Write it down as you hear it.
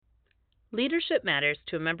Leadership matters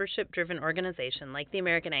to a membership-driven organization like the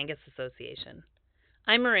American Angus Association.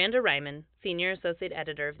 I'm Miranda Ryman, Senior Associate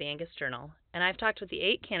Editor of the Angus Journal, and I've talked with the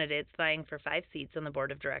 8 candidates vying for 5 seats on the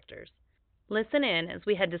Board of Directors. Listen in as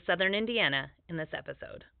we head to Southern Indiana in this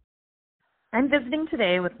episode. I'm visiting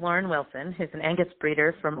today with Lauren Wilson, who's an Angus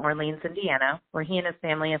breeder from Orleans, Indiana, where he and his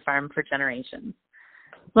family have farmed for generations.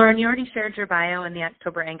 Lauren, you already shared your bio in the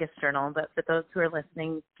October Angus Journal, but for those who are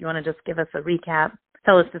listening, do you want to just give us a recap?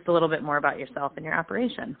 Tell us just a little bit more about yourself and your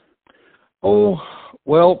operation. Oh,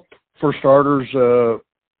 well, for starters,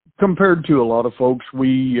 compared to a lot of folks,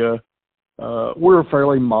 we're a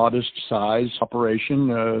fairly modest size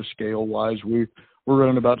operation, scale-wise. We're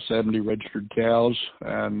running about 70 registered cows,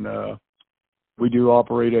 and we do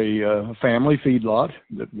operate a family feedlot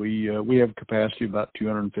that we have capacity of about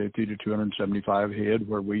 250 to 275 head,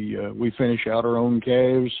 where we finish out our own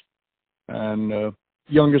calves, and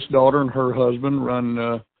youngest daughter and her husband run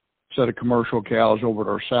a set of commercial cows over at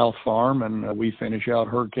our South Farm, and we finish out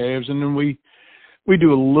her calves, and then we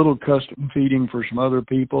do a little custom feeding for some other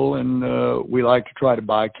people, and we like to try to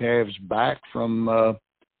buy calves back from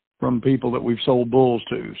people that we've sold bulls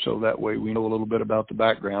to, so that way we know a little bit about the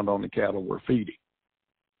background on the cattle we're feeding.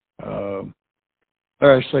 Like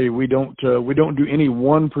I say, we don't do any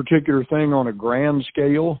one particular thing on a grand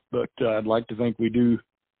scale, but I'd like to think we do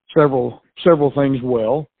several things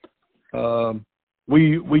well.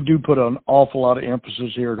 We do put an awful lot of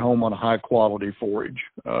emphasis here at home on high quality forage.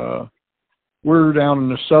 We're down in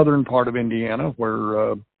the southern part of Indiana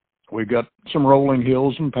where we've got some rolling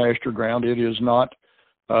hills and pasture ground. It's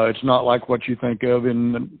not like what you think of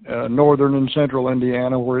in northern and central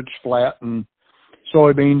Indiana where it's flat and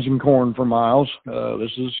soybeans and corn for miles.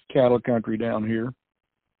 This is cattle country down here.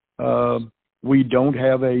 We don't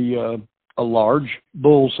have a large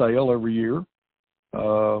bull sale every year.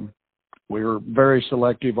 We're very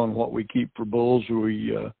selective on what we keep for bulls.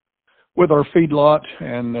 With our feedlot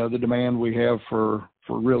and the demand we have for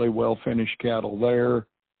really well-finished cattle there,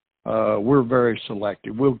 we're very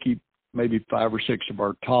selective. We'll keep maybe 5 or 6 of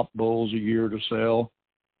our top bulls a year to sell.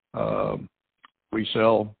 We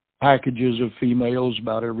sell packages of females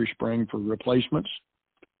about every spring for replacements.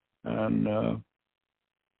 And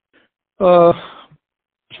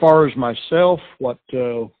as far as myself, what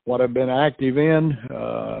I've been active in,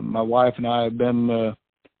 my wife and I have been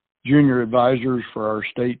junior advisors for our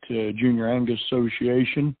state Junior Angus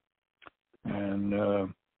Association, and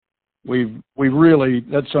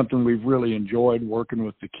that's something we've really enjoyed, working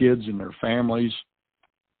with the kids and their families.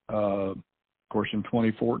 Of course, in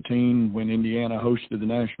 2014, when Indiana hosted the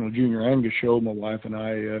National Junior Angus Show, my wife and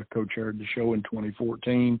I co-chaired the show in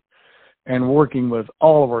 2014, and working with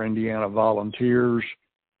all of our Indiana volunteers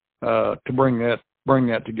to bring that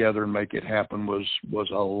together and make it happen was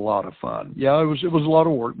a lot of fun. Yeah, it was a lot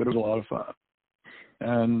of work, but it was a lot of fun.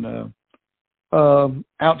 And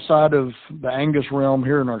outside of the Angus realm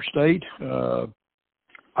here in our state,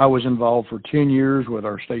 I was involved for 10 years with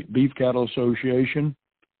our State Beef Cattle Association,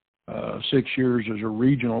 6 years as a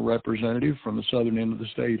regional representative from the southern end of the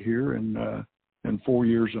state here, and 4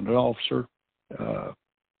 years as an officer.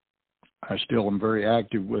 I still am very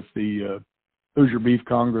active with the Hoosier Beef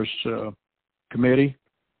Congress committee,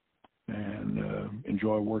 and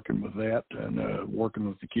enjoy working with that and working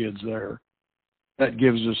with the kids there. That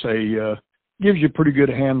gives you a pretty good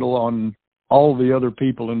handle on all the other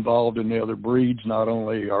people involved in the other breeds, not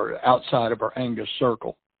only are outside of our Angus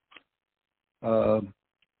circle.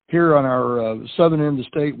 Here on our southern end of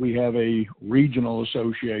the state, we have a regional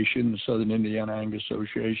association, the Southern Indiana Angus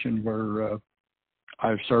Association, where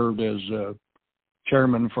I've served as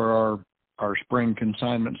chairman for our spring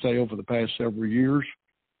consignment sale for the past several years,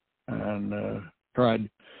 and trying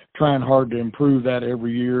hard to improve that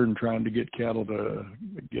every year, and trying to get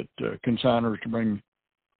consigners to bring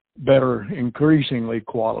better, increasingly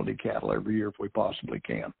quality cattle every year if we possibly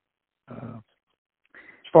can. As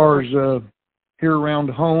far as here around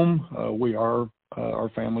home, our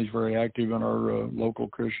family's very active in our local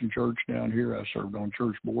Christian church down here. I served on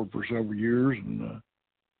church board for several years, and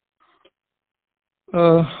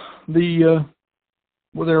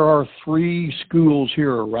there are 3 schools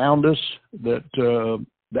here around us that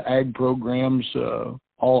the ag programs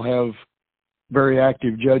all have very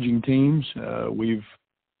active judging teams. We've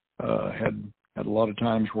had a lot of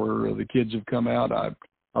times where the kids have come out.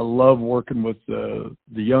 I love working with the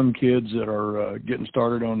young kids that are getting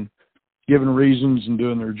started on giving reasons and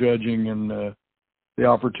doing their judging, and the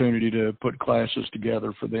opportunity to put classes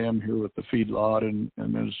together for them here with the feedlot, and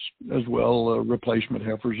as well replacement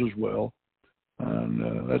heifers as well.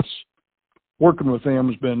 And that's working with them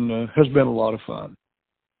has been a lot of fun.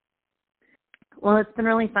 Well, it's been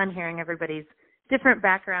really fun hearing everybody's different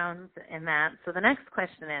backgrounds in that. So the next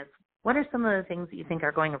question is, what are some of the things that you think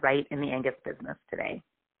are going right in the Angus business today?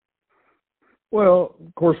 Well,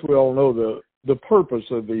 of course, we all know the purpose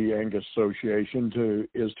of the Angus Association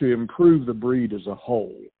is to improve the breed as a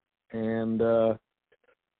whole. And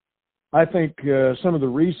I think some of the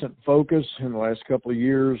recent focus in the last couple of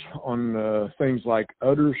years on things like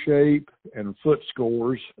udder shape and foot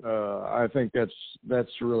scores, I think that's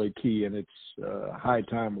really key, and it's high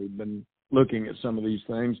time we've been looking at some of these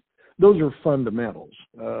things. Those are fundamentals,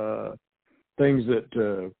 things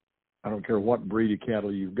that I don't care what breed of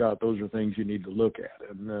cattle you've got, those are things you need to look at.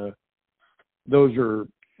 And those are,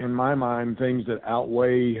 in my mind, things that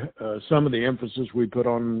outweigh some of the emphasis we put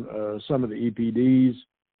on some of the EPDs.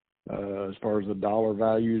 As far as the dollar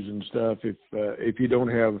values and stuff, if you don't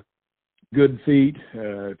have good feet,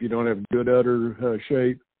 if you don't have good udder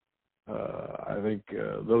shape, I think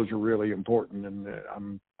those are really important, and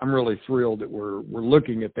I'm really thrilled that we're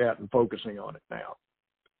looking at that and focusing on it now.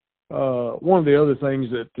 One of the other things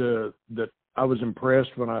that I was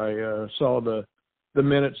impressed when I saw the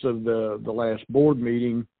minutes of the last board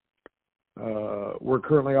meeting. We're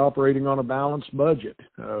currently operating on a balanced budget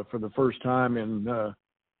for the first time in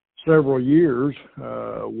several years.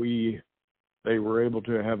 They were able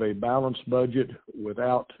to have a balanced budget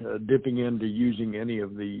without dipping into using any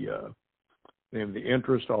of the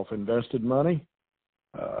interest off invested money.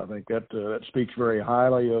 I think that speaks very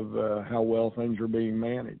highly of how well things are being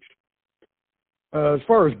managed. As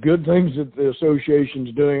far as good things that the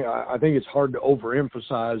association's doing, I think it's hard to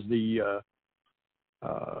overemphasize the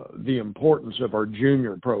importance of our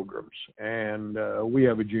junior programs, and we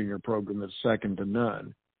have a junior program that's second to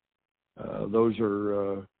none. Those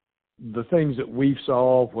are the things that we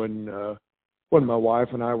saw when my wife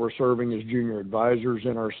and I were serving as junior advisors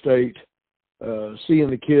in our state, seeing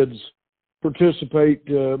the kids participate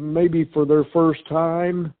maybe for their first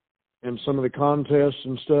time in some of the contests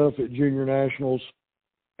and stuff at junior nationals,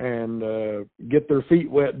 and get their feet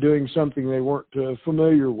wet doing something they weren't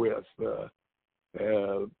familiar with,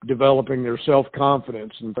 developing their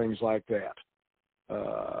self-confidence and things like that.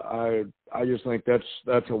 I just think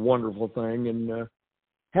that's a wonderful thing, and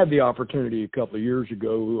had the opportunity a couple of years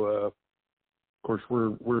ago. Of course,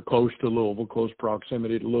 we're close to Louisville, close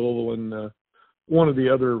proximity to Louisville, and one of the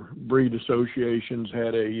other breed associations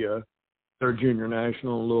had their junior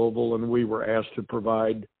national in Louisville, and we were asked to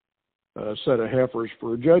provide a set of heifers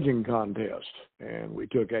for a judging contest, and we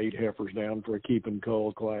took 8 heifers down for a keep and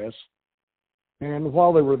cull class. And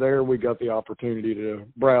while they were there, we got the opportunity to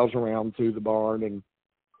browse around through the barn, and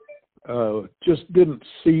just didn't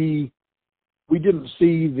see the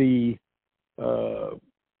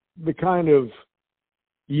kind of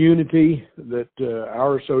unity that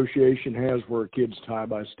our association has, where kids tie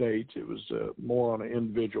by states. It was more on an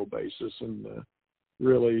individual basis, and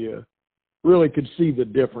really could see the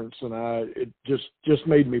difference. And it just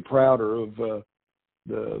made me prouder of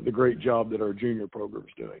the great job that our junior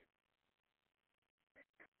program's doing.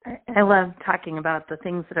 I love talking about the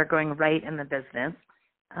things that are going right in the business.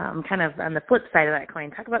 Kind of on the flip side of that coin,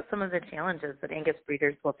 talk about some of the challenges that Angus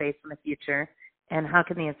breeders will face in the future, and how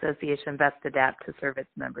can the association best adapt to serve its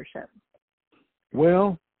membership?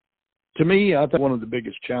 Well, to me, I think one of the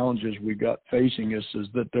biggest challenges we got facing us is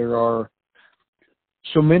that there are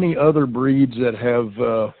so many other breeds that have,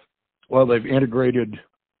 they've integrated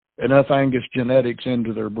enough Angus genetics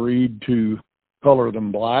into their breed to color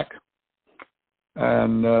them black.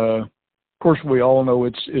 And, of course, we all know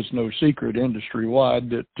it's no secret industry-wide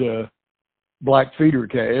that black feeder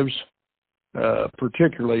calves,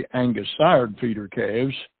 particularly Angus sired feeder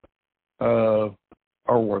calves, are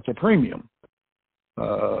worth a premium.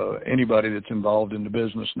 Anybody that's involved in the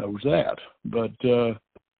business knows that. But the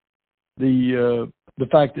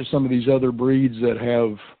fact that some of these other breeds that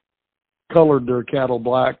have colored their cattle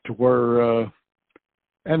black to where,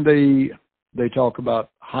 and they talk about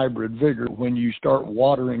hybrid vigor, when you start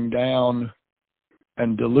watering down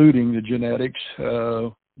and diluting the genetics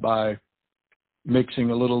by mixing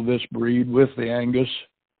a little of this breed with the Angus,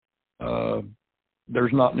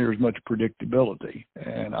 there's not near as much predictability.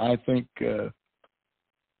 And I think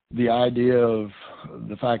the idea of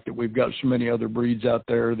the fact that we've got so many other breeds out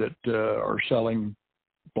there that are selling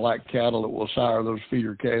black cattle that will sire those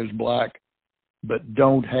feeder calves black, but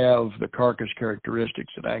don't have the carcass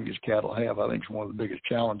characteristics that Angus cattle have, I think is one of the biggest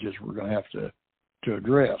challenges we're going to have to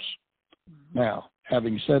address. Mm-hmm. Now,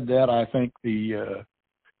 having said that, I think the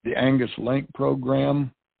Angus Link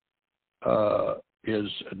program is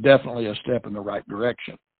definitely a step in the right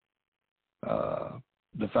direction.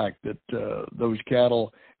 the fact that those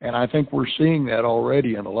cattle, and I think we're seeing that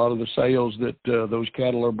already in a lot of the sales, that those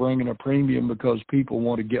cattle are bringing a premium because people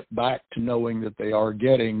want to get back to knowing that they are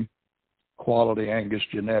getting quality Angus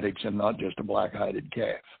genetics and not just a black-hided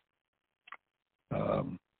calf.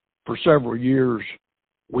 For several years,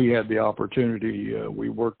 we had the opportunity, we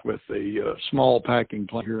worked with a small packing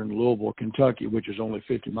plant here in Louisville, Kentucky, which is only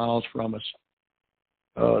 50 miles from us,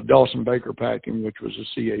 Dawson Baker Packing, which was a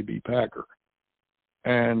CAB packer.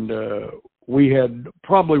 And we had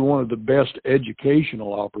probably one of the best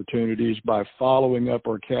educational opportunities by following up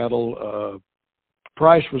our cattle.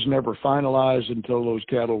 Price was never finalized until those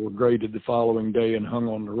cattle were graded the following day and hung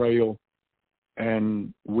on the rail.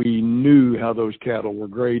 And we knew how those cattle were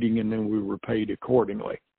grading, and then we were paid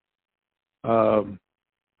accordingly.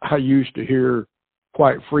 I used to hear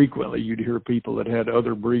quite frequently, you'd hear people that had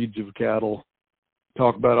other breeds of cattle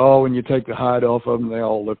talk about, oh, when you take the hide off of them, they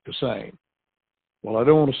all look the same. Well, I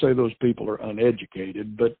don't want to say those people are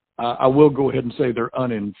uneducated, but I will go ahead and say they're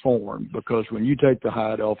uninformed, because when you take the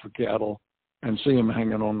hide off of cattle and see them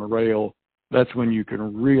hanging on the rail, that's when you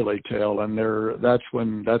can really tell, and that's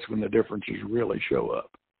when the differences really show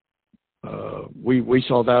up. We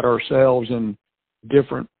saw that ourselves in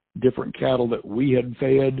different cattle that we had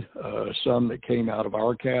fed, some that came out of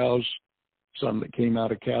our cows, some that came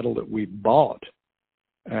out of cattle that we bought,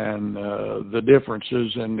 and the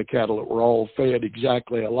differences in the cattle that were all fed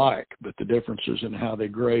exactly alike, but the differences in how they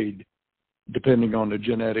grade, depending on the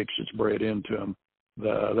genetics that's bred into them,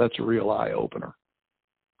 that's a real eye-opener.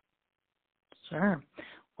 Sure.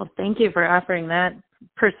 Well, thank you for offering that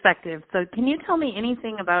perspective. So can you tell me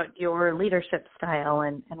anything about your leadership style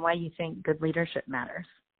and why you think good leadership matters?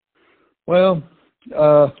 Well,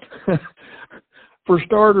 for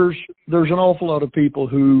starters, there's an awful lot of people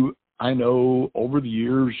who I know over the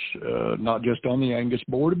years, not just on the Angus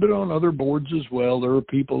board, but on other boards as well. There are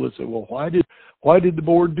people that say, well, why did the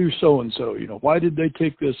board do so-and-so? Why did they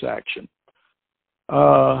take this action?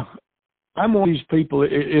 I'm one of these people,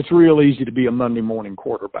 it's real easy to be a Monday morning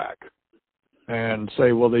quarterback and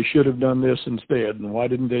say, well, they should have done this instead, and why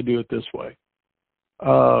didn't they do it this way?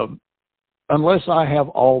 Unless I have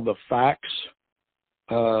all the facts,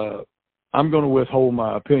 I'm going to withhold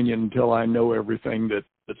my opinion until I know everything that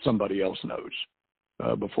somebody else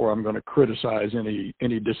knows, before I'm going to criticize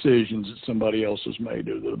any decisions that somebody else has made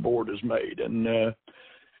or the board has made. And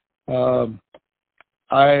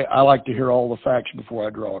I like to hear all the facts before I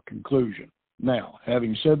draw a conclusion. Now,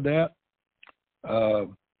 having said that,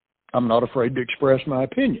 I'm not afraid to express my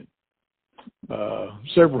opinion.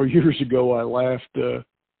 Several years ago, I laughed. The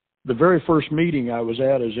very first meeting I was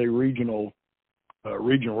at as a regional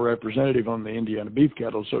representative on the Indiana Beef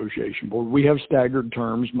Cattle Association board. We have staggered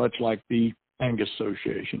terms, much like the Angus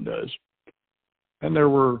Association does. And there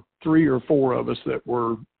were 3 or 4 of us that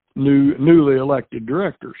were newly elected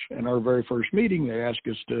directors. In our very first meeting, they asked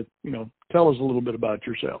us to, tell us a little bit about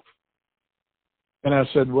yourself. And I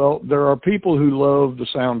said, well, there are people who love the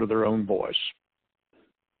sound of their own voice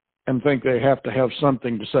and think they have to have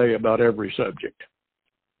something to say about every subject.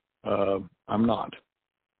 I'm not.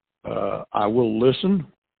 I will listen,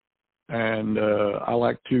 and I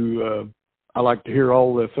like to hear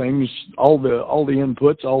all the things, all the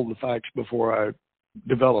inputs, all the facts before I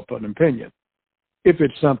develop an opinion. If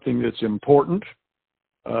it's something that's important,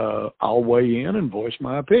 I'll weigh in and voice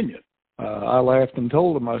my opinion. I laughed and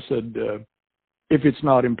told them, I said, if it's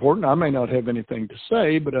not important, I may not have anything to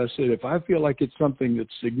say, but I said, if I feel like it's something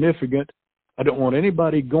that's significant, I don't want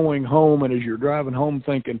anybody going home and as you're driving home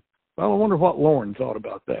thinking, well, I wonder what Lauren thought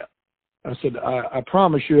about that. I said, I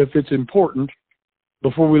promise you, if it's important,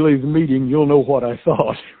 before we leave the meeting, you'll know what I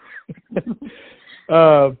thought.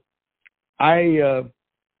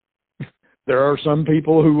 There are some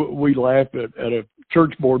people who we laugh at a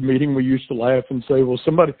church board meeting. We used to laugh and say, well,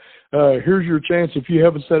 somebody, here's your chance. If you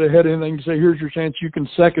haven't said ahead anything to say, here's your chance. You can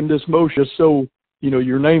second this motion so,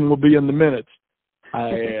 your name will be in the minutes.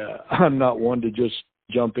 I'm not one to just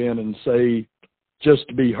jump in and say just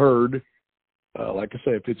to be heard. Like I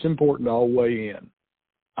say, if it's important, I'll weigh in.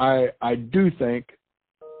 I do think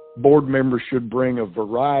board members should bring a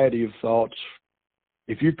variety of thoughts.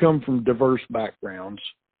 If you come from diverse backgrounds,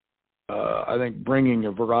 I think bringing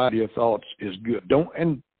a variety of thoughts is good.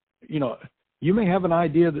 You may have an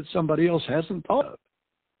idea that somebody else hasn't thought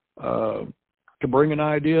of. To bring an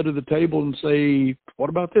idea to the table and say, what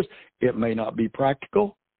about this? It may not be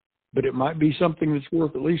practical, but it might be something that's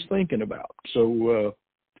worth at least thinking about. So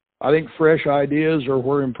I think fresh ideas are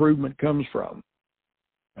where improvement comes from.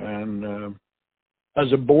 And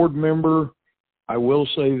as a board member, I will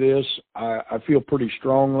say this, I feel pretty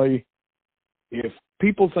strongly, if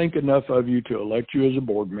people think enough of you to elect you as a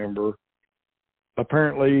board member.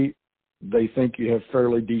 Apparently, they think you have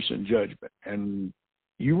fairly decent judgment, and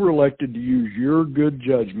you were elected to use your good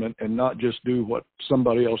judgment and not just do what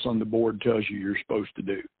somebody else on the board tells you you're supposed to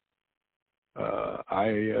do.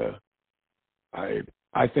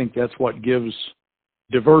 I think that's what gives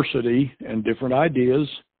diversity and different ideas.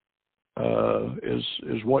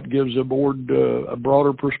 Is what gives a board a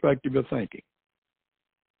broader perspective of thinking.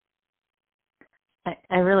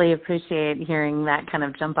 I really appreciate hearing that kind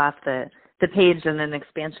of jump off the page and an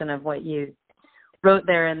expansion of what you wrote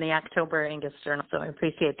there in the October Angus Journal, so I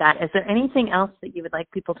appreciate that. Is there anything else that you would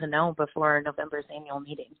like people to know before November's annual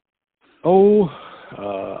meeting?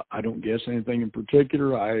 I don't guess anything in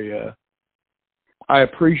particular. I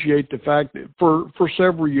appreciate the fact that for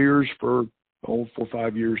several years, for 4 or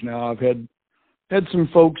 5 years now, I've had some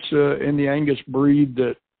folks in the Angus breed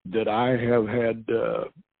that I have had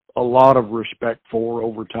a lot of respect for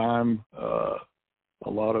over time. A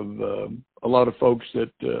lot of folks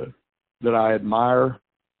that I admire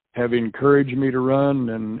have encouraged me to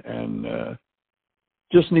run, and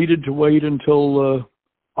just needed to wait until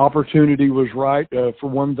opportunity was right. For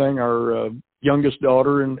one thing, our youngest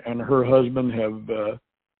daughter and her husband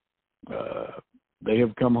they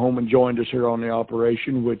have come home and joined us here on the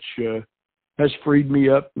operation, which has freed me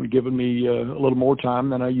up and given me a little more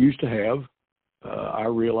time than I used to have. I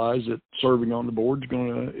realize that serving on the board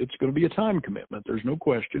it's going to be a time commitment. There's no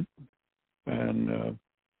question. And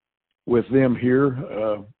with them here,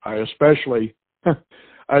 I especially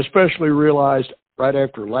realized right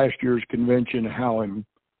after last year's convention how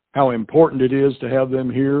important it is to have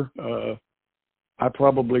them here. I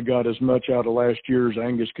probably got as much out of last year's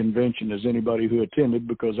Angus convention as anybody who attended,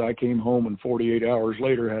 because I came home and 48 hours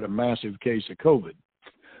later had a massive case of COVID.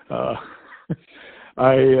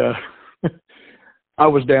 I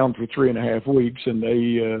was down for 3.5 weeks, and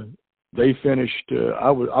they finished.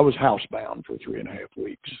 I was housebound for 3.5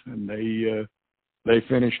 weeks, and they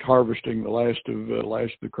finished harvesting the last of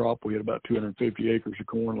the crop. We had about 250 acres of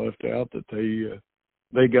corn left out that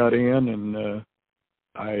they got in, and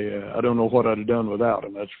I don't know what I'd have done without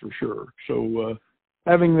them, that's for sure. So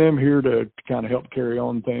having them here to kind of help carry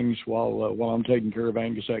on things while I'm taking care of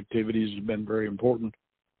Angus activities has been very important.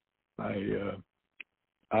 I've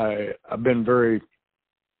been very,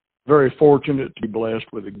 very fortunate to be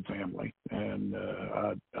blessed with a good family, and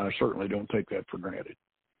I certainly don't take that for granted.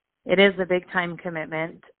 It is a big time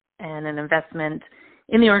commitment and an investment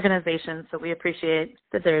in the organization, so we appreciate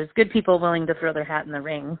that there's good people willing to throw their hat in the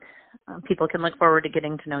ring. People can look forward to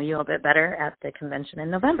getting to know you a bit better at the convention in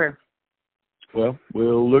November. Well,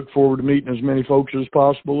 we'll look forward to meeting as many folks as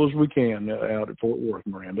possible as we can out at Fort Worth,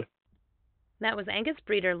 Miranda. That was Angus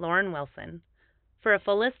breeder Lauren Wilson. For a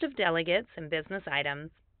full list of delegates and business items,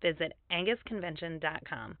 visit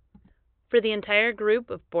angusconvention.com. For the entire group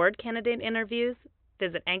of board candidate interviews,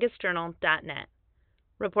 visit angusjournal.net.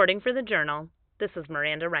 Reporting for the Journal, this is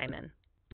Miranda Ryman.